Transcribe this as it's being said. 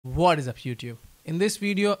What is up YouTube? In this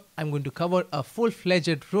video, I'm going to cover a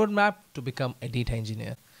full-fledged roadmap to become a data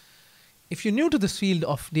engineer. If you're new to this field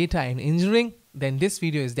of data and engineering, then this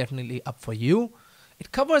video is definitely up for you.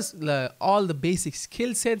 It covers all the basic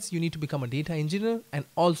skill sets you need to become a data engineer and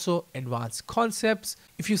also advanced concepts.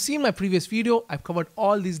 If you've seen my previous video, I've covered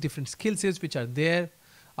all these different skill sets which are there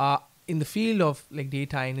in the field of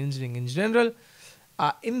data and engineering in general.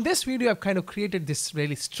 In this video, I've kind of created this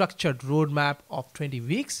really structured roadmap of 20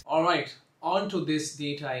 weeks. All right, on to this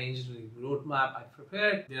data engineering roadmap I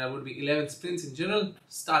prepared. There would be 11 sprints in general.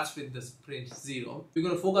 Starts with the sprint 0. We're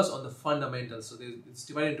going to focus on the fundamentals. So it's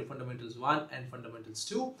divided into fundamentals 1 and fundamentals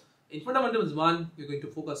 2. In fundamentals 1, we're going to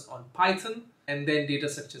focus on Python and then data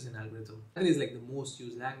structures and algorithm. Python is like the most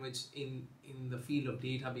used language in the field of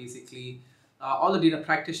data basically. All the data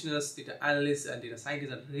practitioners, data analysts, and data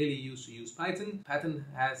scientists are really used to use Python. Python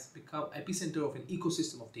has become epicenter of an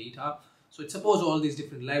ecosystem of data. So it supports all these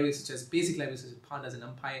different libraries, such as basic libraries such as pandas and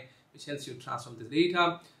NumPy, which helps you transform this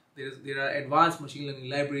data. There are advanced machine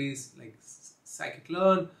learning libraries like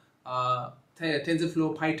Scikit-learn,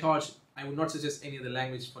 Tensorflow, Pytorch. I would not suggest any other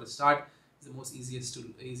language for a start. It's the most easiest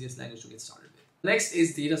language to get started with. Next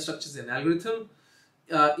is data structures and algorithm.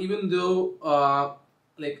 Even though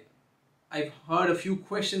I've heard a few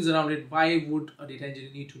questions around it. Why would a data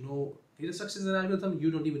engineer need to know data structures and algorithm? You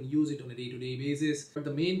don't even use it on a day-to-day basis. But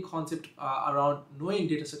the main concept around knowing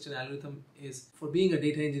data structure and algorithm is, for being a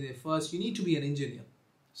data engineer first, you need to be an engineer.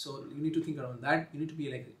 So you need to think around that. You need to be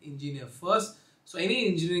like an engineer first. So any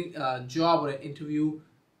engineering job or an interview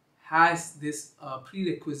has this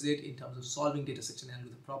prerequisite in terms of solving data structure and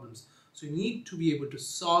algorithm problems. So you need to be able to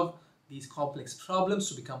solve these complex problems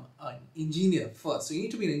to become an engineer first. So you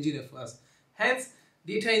need to be an engineer first. Hence,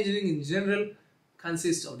 data engineering in general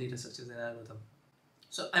consists of data structures and algorithm.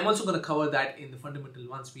 So I'm also going to cover that in the fundamental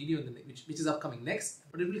ones video, which is upcoming next.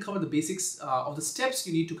 But it will cover the basics of the steps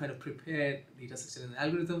you need to kind of prepare data structure and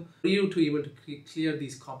algorithm for you to be able to clear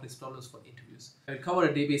these complex problems for interviews. I will cover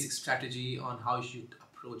a day basic strategy on how you should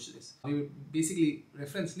approach this. We will basically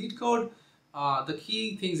reference lead code. The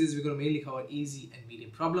key things is we're going to mainly cover easy and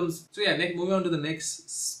medium problems. So yeah, moving on to the next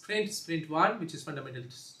sprint 1, which is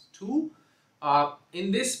fundamentals 2.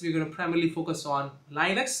 In this, we're going to primarily focus on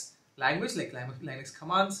Linux language, like Linux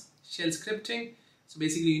commands, shell scripting. So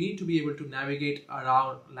basically, you need to be able to navigate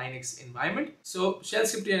around Linux environment. So shell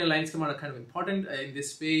scripting and Linux command are kind of important in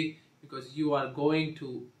this way, because you are going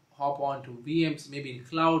to hop on to VMs, maybe in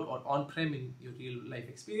cloud or on-prem in your real life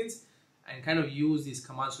experience, and kind of use these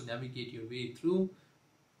commands to navigate your way through.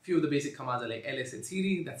 Few of the basic commands are like ls and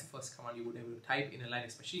cd. That's the first command you would ever type in a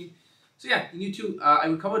Linux machine. So yeah, you need to, I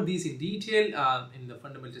will cover these in detail in the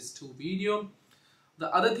fundamentals 2 video.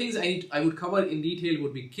 The other things I would cover in detail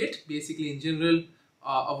would be Git, basically in general,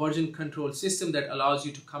 a version control system that allows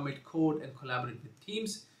you to commit code and collaborate with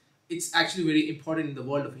teams. It's actually very important in the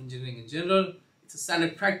world of engineering in general. It's a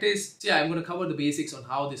standard practice. So yeah, I'm going to cover the basics on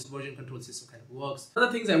how this version control system kind of works.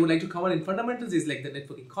 Other things I would like to cover in fundamentals is like the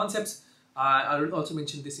networking concepts. I will also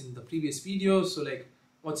mention this in the previous video. So like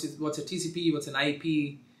what's a TCP, what's an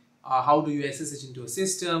IP, how do you SSH into a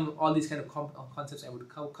system, all these kind of concepts I would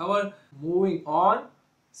cover. Moving on,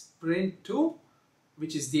 sprint 2,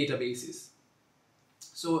 which is databases.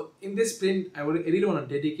 So in this sprint, I really want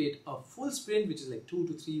to dedicate a full sprint, which is like 2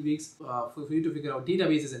 to 3 weeks for you to figure out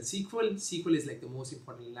databases and SQL. SQL is like the most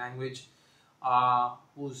important language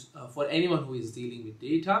for anyone who is dealing with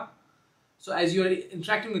data. So as you are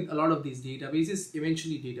interacting with a lot of these databases,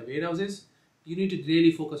 eventually data warehouses, you need to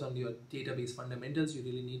really focus on your database fundamentals. You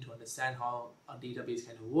really need to understand how a database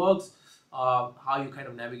kind of works, how you kind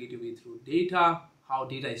of navigate your way through data, how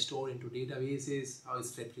data is stored into databases, how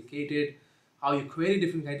it's replicated, how you query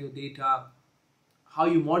different kinds of data, how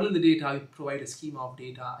you model the data, how you provide a schema of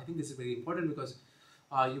data. I think this is very important because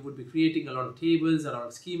you would be creating a lot of tables, a lot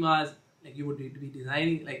of schemas. Like you would be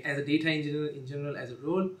designing, like as a data engineer in general, as a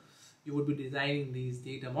role, you would be designing these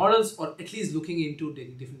data models, or at least looking into the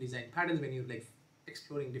different design patterns when you're like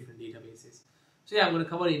exploring different databases. So yeah, I'm going to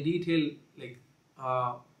cover in detail like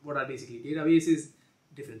what are basically databases,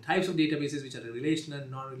 different types of databases, which are relational,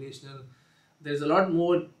 non-relational. There's a lot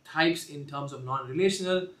more types in terms of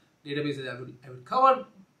non-relational databases I would cover.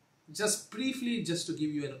 Just briefly, just to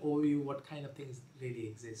give you an overview what kind of things really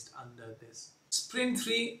exist under this. Sprint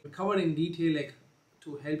 3 covered in detail, like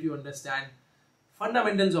to help you understand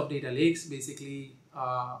fundamentals of data lakes, basically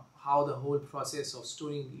how the whole process of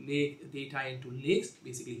storing data into lakes,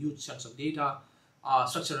 basically huge chunks of data,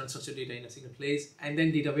 structured and unstructured data in a single place, and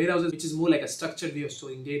then data warehouses, which is more like a structured way of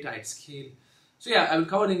storing data at scale. So yeah, I will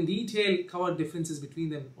cover in detail, cover differences between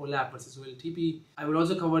them, OLAP versus OLTP. I will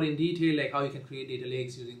also cover in detail like how you can create data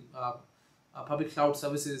lakes using public cloud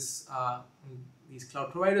services, these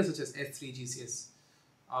cloud providers such as S3, GCS.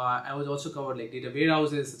 I will also cover like data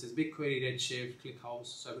warehouses such as BigQuery, Redshift, ClickHouse.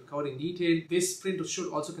 So I will cover in detail. This sprint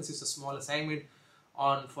should also consist of a small assignment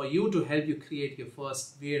for you to help you create your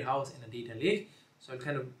first warehouse in a data lake. So I'll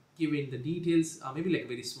kind of give in the details, maybe like a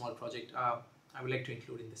very small project I would like to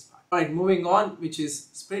include in this part. Alright, moving on, which is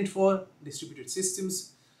sprint 4, distributed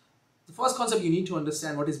systems. The first concept you need to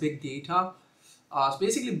understand what is big data. So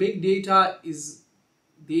basically big data is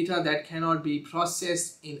data that cannot be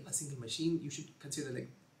processed in a single machine. You should consider like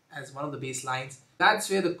as one of the baselines. That's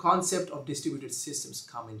where the concept of distributed systems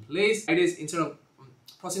come in place. It is instead of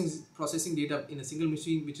processing data in a single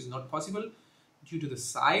machine, which is not possible due to the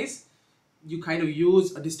size, you kind of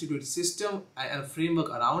use a distributed system and a framework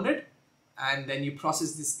around it, and then you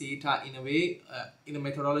process this data in a way, in a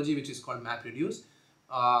methodology which is called MapReduce,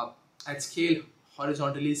 at scale,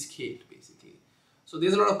 horizontally scaled basically. So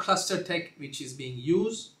there's a lot of cluster tech which is being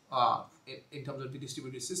used in terms of the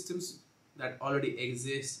distributed systems that already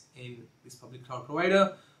exist in this public cloud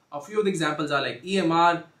provider. A few of the examples are like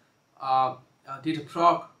EMR,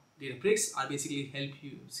 Dataproc, Databricks are basically help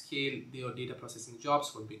you scale your data processing jobs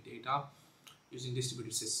for big data using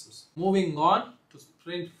distributed systems. Moving on to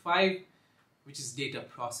sprint 5, which is data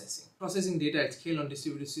processing. Processing data at scale on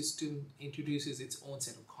distributed system introduces its own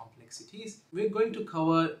set of complexities. We're going to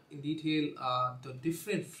cover in detail the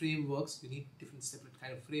different frameworks. We need different separate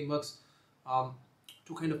kind of frameworks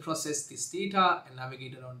to kind of process this data and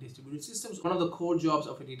navigate around distributed systems. One of the core jobs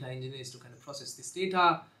of a data engineer is to kind of process this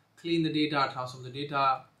data, clean the data, transform the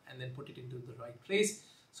data, and then put it into the right place.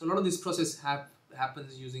 So a lot of this process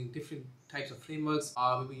happens using different types of frameworks.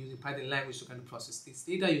 We'll be using Python language to kind of process this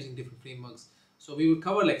data using different frameworks. So we will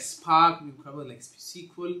cover like Spark, we will cover like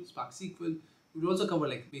Spark SQL. We will also cover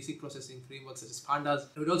like basic processing frameworks such as Pandas.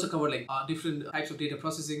 We will also cover like different types of data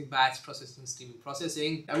processing, batch processing, streaming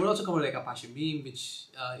processing. I will also cover like Apache Beam, which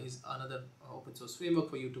is another open source framework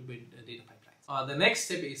for you to build data pipelines. The next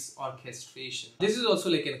step is orchestration. This is also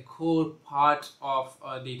like a core part of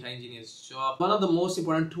a data engineer's job. One of the most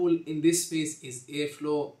important tools in this space is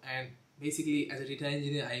Airflow, and basically as a data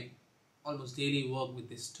engineer, I almost daily work with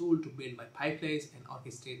this tool to build my pipelines and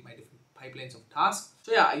orchestrate my different pipelines of tasks.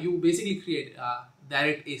 So yeah, you basically create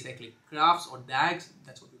direct acyclic graphs or DAGs,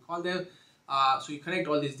 that's what we call them. So you connect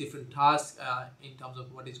all these different tasks in terms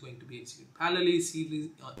of what is going to be executed parallelly,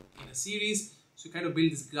 in a series. So you kind of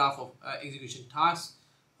build this graph of execution tasks,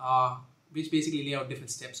 which basically lay out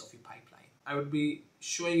different steps of your pipeline. I would be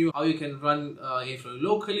showing you how you can run Airflow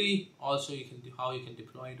locally. Also, how you can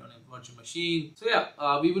deploy it on a virtual machine. So yeah,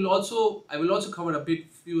 I will also cover a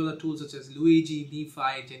few other tools such as Luigi,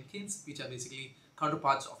 NeFi, Jenkins, which are basically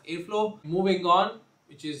counterparts of Airflow. Moving on,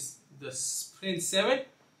 which is the sprint 7,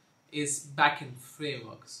 is backend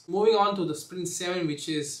frameworks. Moving on to the sprint 7, which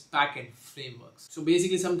is backend frameworks. So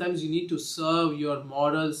basically, sometimes you need to serve your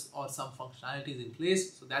models or some functionalities in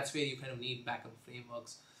place. So that's where you kind of need backend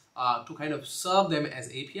frameworks to kind of serve them as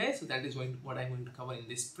APIs. So that is what I'm going to cover in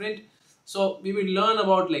this sprint. So we will learn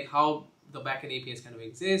about like how the backend APIs kind of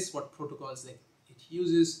exist, what protocols like it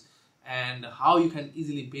uses, and how you can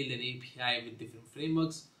easily build an API with different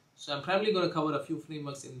frameworks. So I'm primarily going to cover a few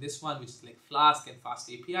frameworks in this one, which is like Flask and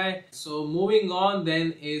FastApi. So moving on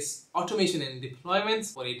then is automation and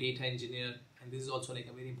deployments for a data engineer. And this is also like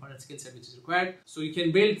a very important skill set which is required. So you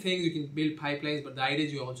can build things, you can build pipelines, but the idea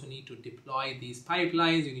is you also need to deploy these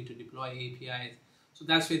pipelines, you need to deploy APIs. So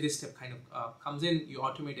that's where this step kind of comes in. You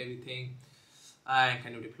automate everything and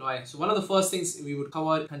kind of deploy. So one of the first things we would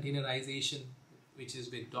cover containerization, which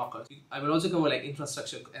is with Docker. I will also cover like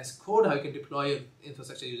infrastructure as code, how you can deploy your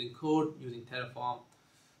infrastructure using code, using Terraform.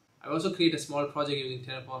 I will also create a small project using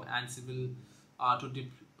Terraform, Ansible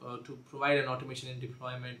to provide an automation and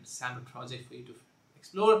deployment sample project for you to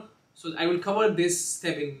explore. So I will cover this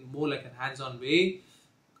step in more like a hands-on way.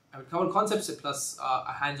 I will cover concepts plus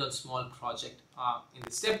a hands-on small project in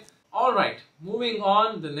this step. All right, moving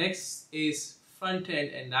on, the next is front-end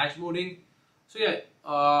and dashboarding. So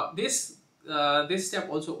yeah, this step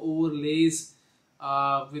also overlays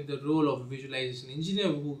with the role of visualization engineer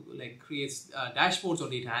who like creates dashboards, or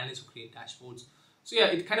data analysts who create dashboards. So yeah,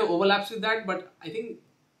 it kind of overlaps with that, but I think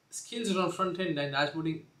skills around front-end and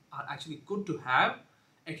dashboarding are actually good to have.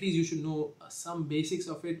 At least you should know some basics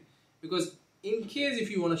of it, because in case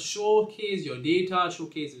if you want to showcase your data,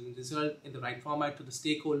 showcase the result in the right format to the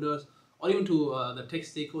stakeholders or even to the tech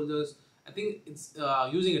stakeholders, I think it's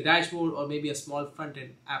using a dashboard or maybe a small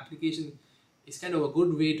front-end application is kind of a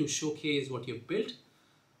good way to showcase what you've built.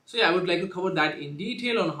 So yeah, I would like to cover that in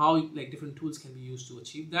detail on how like different tools can be used to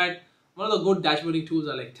achieve that. One of the good dashboarding tools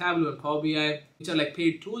are like Tableau and PowerBI, which are like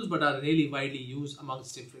paid tools but are really widely used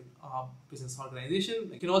amongst different business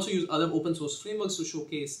organizations. You can also use other open source frameworks to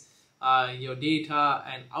showcase your data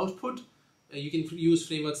and output. You can use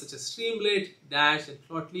frameworks such as Streamlit, Dash, and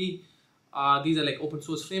Plotly. These are like open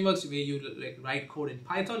source frameworks where you like write code in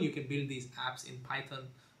Python. You can build these apps in Python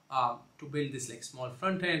to build this like small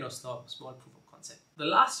front end or small proof of concept. The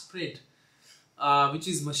last sprint, which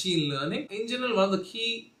is machine learning. In general, one of the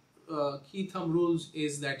key thumb rules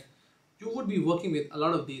is that you would be working with a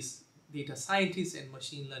lot of these data scientists and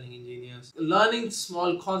machine learning engineers. Learning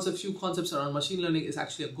small concepts, few concepts around machine learning is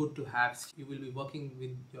actually a good to have. You will be working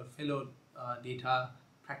with your fellow data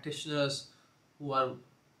practitioners who are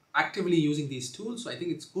actively using these tools. So I think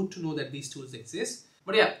it's good to know that these tools exist.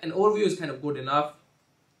 But yeah, an overview is kind of good enough.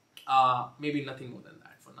 Maybe nothing more than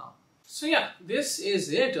that for now. So yeah, this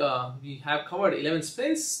is it. We have covered 11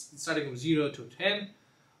 sprints starting from 0 to 10.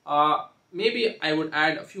 Maybe I would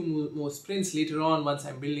add a few more sprints later on once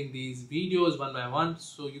I'm building these videos one by one.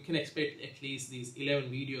 So you can expect at least these 11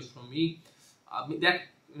 videos from me. That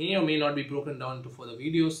may or may not be broken down to further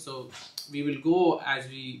videos. So we will go as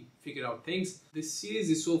we figure out things. This series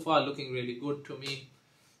is so far looking really good to me.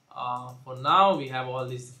 For now, we have all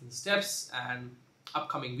these different steps and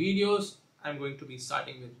upcoming videos. I'm going to be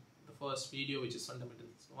starting with the first video, which is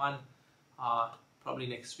Fundamentals 1, probably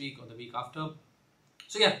next week or the week after.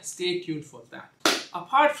 So yeah, stay tuned for that.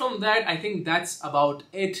 Apart from that, I think that's about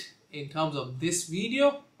it in terms of this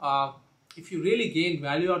video. If you really gained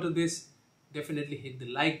value out of this, definitely hit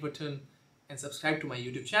the like button and subscribe to my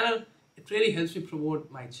YouTube channel. It really helps me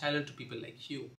promote my channel to people like you.